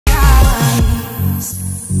I'm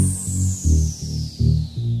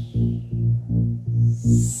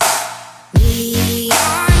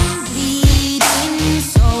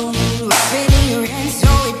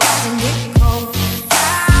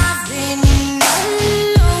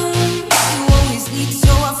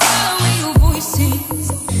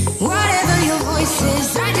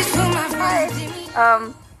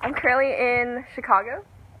currently in Chicago.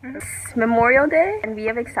 It's Memorial Day and we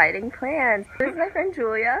have exciting plans. This is my friend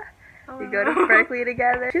Julia. We go to Berkeley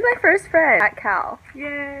together. She's my first friend at Cal.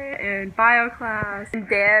 Yay! In bio class. And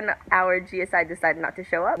Dan, our GSI, decided not to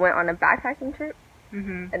show up. Went on a backpacking trip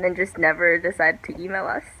and then just never decided to email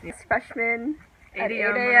us. It's freshmen at 8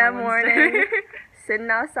 a.m. morning, sitting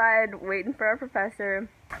outside waiting for our professor.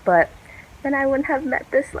 But then I wouldn't have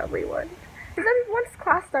met this lovely one. Because then once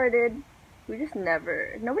class started, we just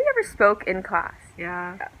nobody ever spoke in class.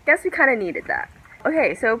 Yeah. Guess we kind of needed that.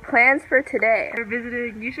 Okay, so plans for today. We're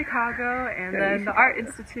visiting UChicago and then the Art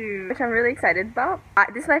Institute, which I'm really excited about.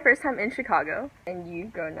 This is my first time in Chicago, and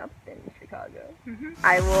you've grown up in Chicago.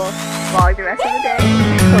 I will vlog the rest of the day.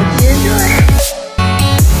 Hope you enjoy.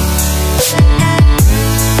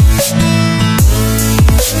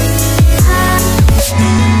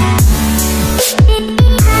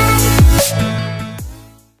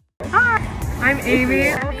 I'm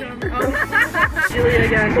Amy. Julia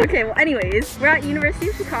again. Okay, well anyways, we're at University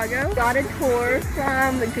of Chicago. Got a tour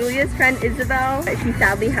from Julia's friend Isabel. She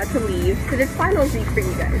sadly had to leave because it's finals week for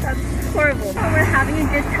you guys. That's horrible. But we're having a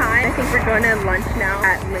good time. I think we're going to lunch now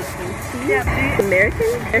at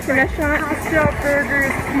American restaurant. Pasta,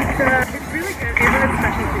 burgers, pizza. It's really good. Favorite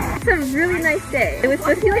specialty. It's a really nice day. It was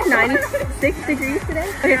supposed to be like 96 degrees today.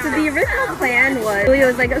 Okay, so the original plan was, Julia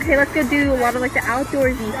was like, okay, let's go do a lot of like the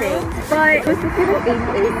outdoorsy things. But it was supposed to be like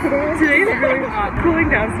 88 today. Today's really hot. Cooling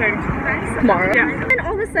down starting tomorrow. Yeah. And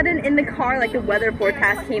all of a sudden in the car, like the weather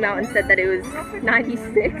forecast came out and said that it was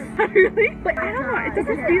 96. Really? But I don't know, it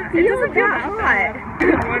doesn't feel hot.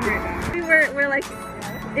 We're like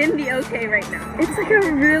in the okay right now. It's like a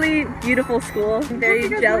really beautiful school. I'm very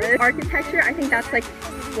jealous. Architecture, I think that's like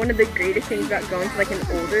one of the greatest things about going to like an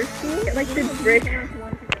older school. Like the brick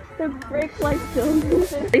like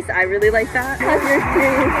buildings. At least I really like that. How's your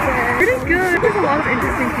experience there? Pretty good. There's a lot of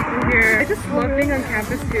interesting people here. I just love being on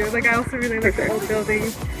campus too. Like I also really like the old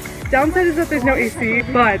buildings. Downside is that there's no AC,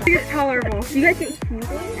 but it's tolerable. Do you guys get heating?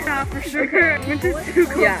 Yeah, for sure. Okay. Winter's too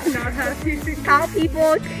cold to not have heating. How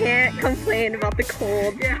people can't complain about the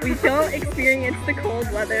cold. Yeah. We don't experience the cold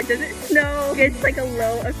weather. It doesn't snow. It's like a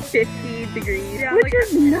low of 50 degrees, which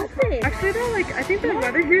is nothing. Actually though, like I think the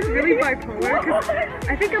weather here is really bipolar because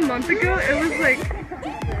I think a month ago it was like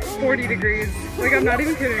 40 degrees. Like I'm not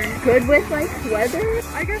even kidding. Good with like weather?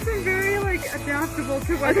 I guess I'm very like adaptable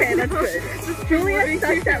to weather. Okay, that's good. Julia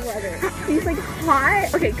sucks at weather. She's like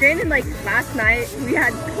hot. Okay, granted like last night we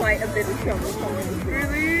had quite a bit of trouble.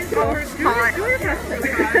 Really? So hot.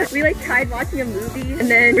 We like tried watching a movie and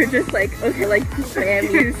then we're just like, okay, like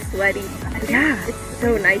clammy, sweaty. Yeah, it's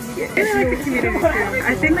so nice here. I really like the community too.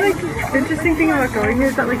 I think like the interesting thing about going here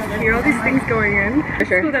is that like you hear all these things going in. For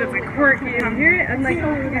sure. It's cool that it's like quirky and here and like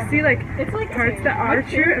you see like parts that are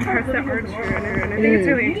true and parts that aren't true and I think it's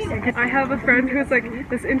really interesting. I have a friend who's like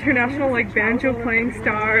this international like banjo playing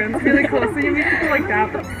star and it's really cool. So you meet people like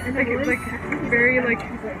that, but like very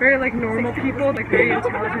normal people, like very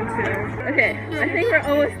intelligent too. Okay, I think we're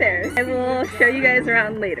almost there. I will show you guys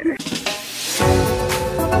around later.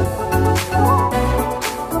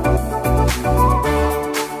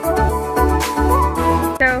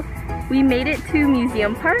 So we made it to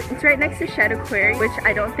Museum Park. It's right next to Shed Aquarium, which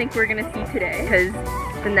I don't think we're gonna see today because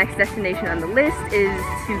the next destination on the list is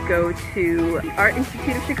to go to the Art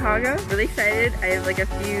Institute of Chicago. Really excited. I have like a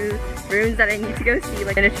few rooms that I need to go see,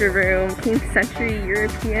 like miniature room, 18th century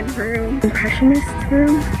European room, Impressionist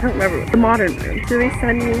room. I don't remember. The modern room. It's really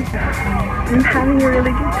sunny. I'm having a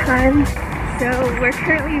really good time. So we're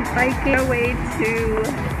currently biking our way to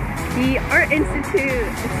the Art Institute.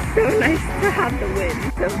 It's so nice to have the wind.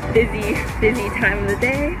 So busy time of the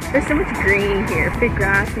day. There's so much green here, big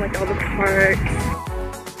grass and like all the parks.